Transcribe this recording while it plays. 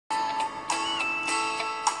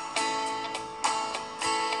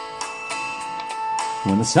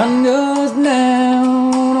When the sun goes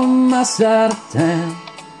down on my side of town,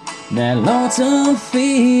 that lonesome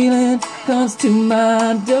feeling comes to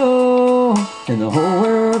my door, and the whole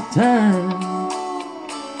world turns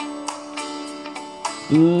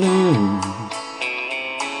blue.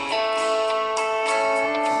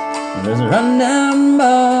 There's a rundown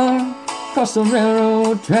bar across the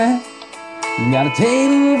railroad track. Got a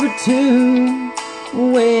table for two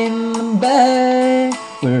way in the back,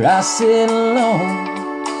 where I sit alone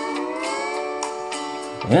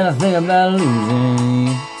and I think about losing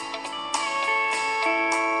you.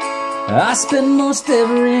 I spend most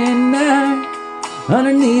every night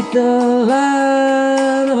underneath the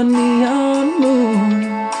light of a neon moon.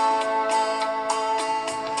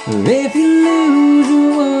 If you lose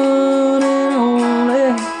your one and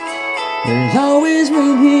only, there's always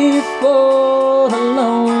room here for the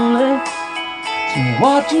lonely. So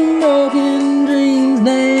watching broken dreams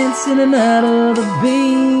dance in and out of the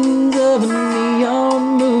beams of a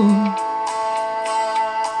neon moon.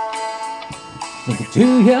 Think of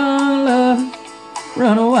two young lovers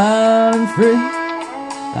running wild and free.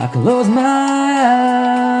 I close my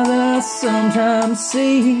eyes and I sometimes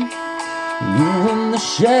see you in the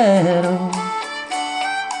shadow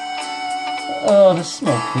of a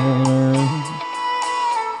smoke-filled room.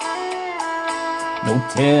 No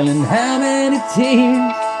telling how many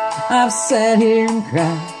tears I've sat here and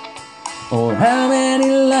cried, or how many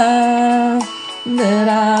lies that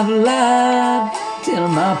I've lied, till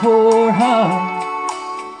my poor heart,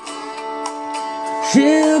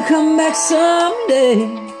 she'll come back someday.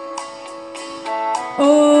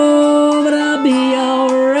 Oh, but I'll be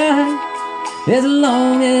alright as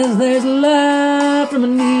long as there's light from a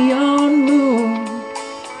neon moon.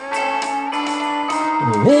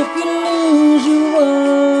 If you lose your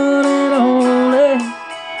one and only,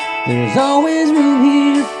 there's always room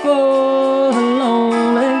here for the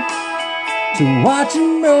lonely, to watch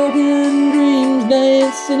your broken dreams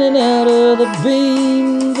dance in and out of the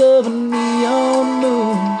beams of a neon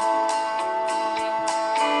moon.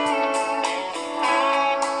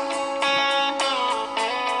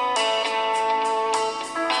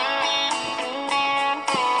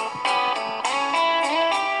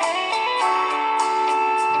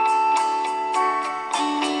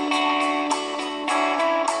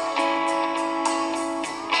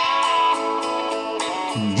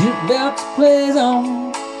 Jukebox plays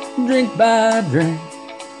on, drink by drink,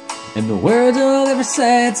 and the words of every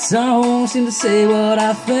sad song seem to say what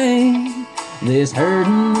I think. This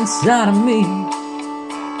hurting inside of me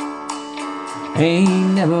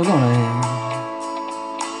ain't never gonna end.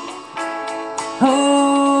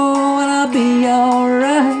 Oh, and I'll be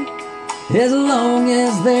alright as long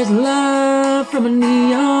as there's light from a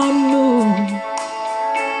neon moon.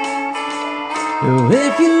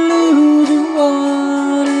 If you lose your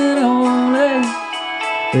one and only,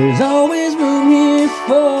 there's always room here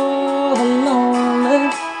for the lonely,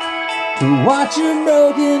 to watch your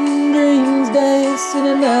broken dreams dance in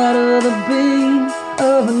and out of the beam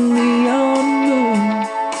of a neon moon.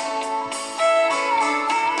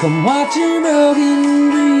 Come watch your broken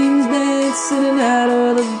dreams dance in and out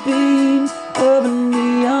of the beams of a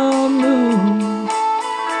neon moon.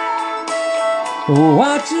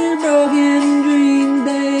 Watch your broken dreams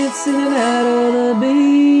dance in and out of the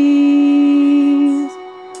beams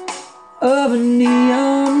of a neon